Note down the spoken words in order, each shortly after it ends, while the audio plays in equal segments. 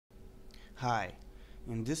Hi,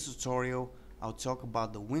 in this tutorial I'll talk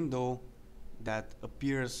about the window that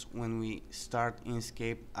appears when we start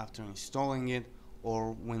Inkscape after installing it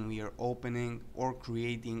or when we are opening or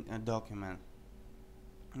creating a document.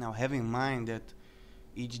 Now have in mind that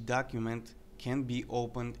each document can be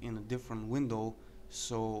opened in a different window,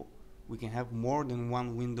 so we can have more than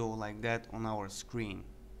one window like that on our screen.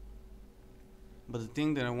 But the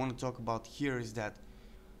thing that I want to talk about here is that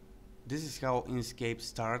this is how Inkscape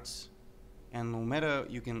starts, and no matter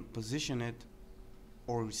you can position it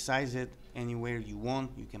or resize it anywhere you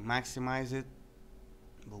want, you can maximize it,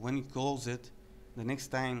 but when you close it, the next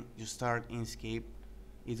time you start Inkscape,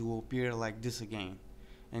 it will appear like this again.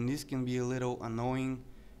 And this can be a little annoying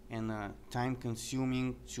and time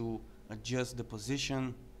consuming to adjust the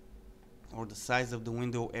position or the size of the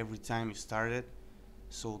window every time you start it.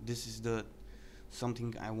 So this is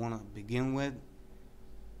something I want to begin with.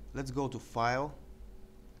 Let's go to File,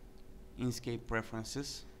 Inkscape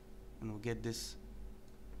Preferences, and we'll get this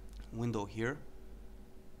window here.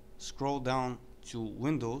 Scroll down to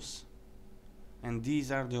Windows, and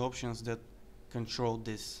these are the options that control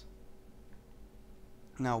this.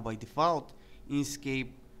 Now by default,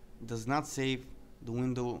 Inkscape does not save the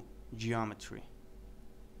window geometry.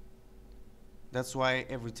 That's why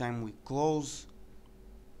every time we close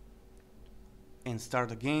and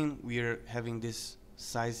start again, we are having this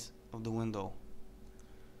size of the window.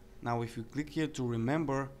 Now if you click here to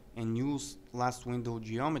remember and use last window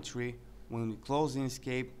geometry, when we close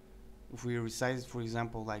Inkscape, if we resize it, for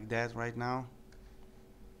example, like that right now,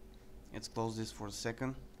 let's close this for a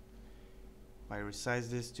second. If I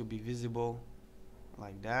resize this to be visible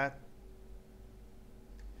like that,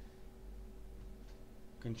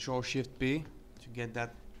 Control Shift P to get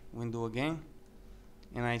that window again,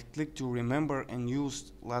 and I click to remember and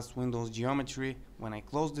use last window's geometry. When I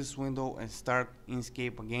close this window and start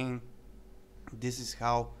Inkscape again, this is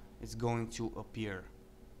how it's going to appear.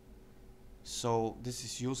 So this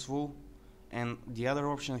is useful, and the other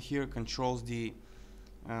option here controls the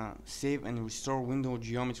save and restore window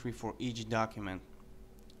geometry for each document.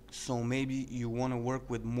 So maybe you want to work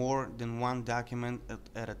with more than one document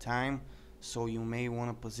at a time, so you may want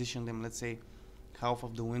to position them. Let's say half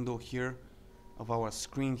of the window here of our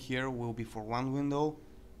screen here will be for one window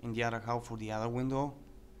and the other half for the other window,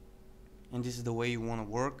 and this is the way you want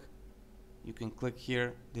to work. You can click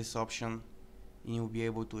here this option and you'll be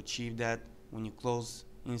able to achieve that. When you close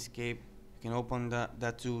Inkscape, you can open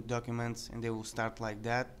that two documents and they will start like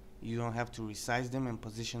that. You don't have to resize them and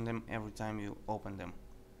position them every time you open them.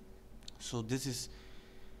 So this is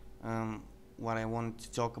what I wanted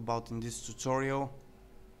to talk about in this tutorial,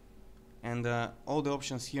 and all the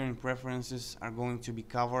options here in preferences are going to be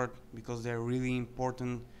covered because they're really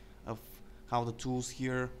important of how the tools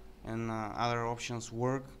here and other options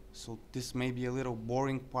work. So this may be a little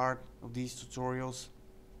boring part of these tutorials,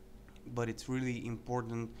 but it's really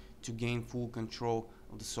important to gain full control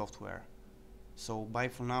of the software. So bye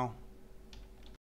for now.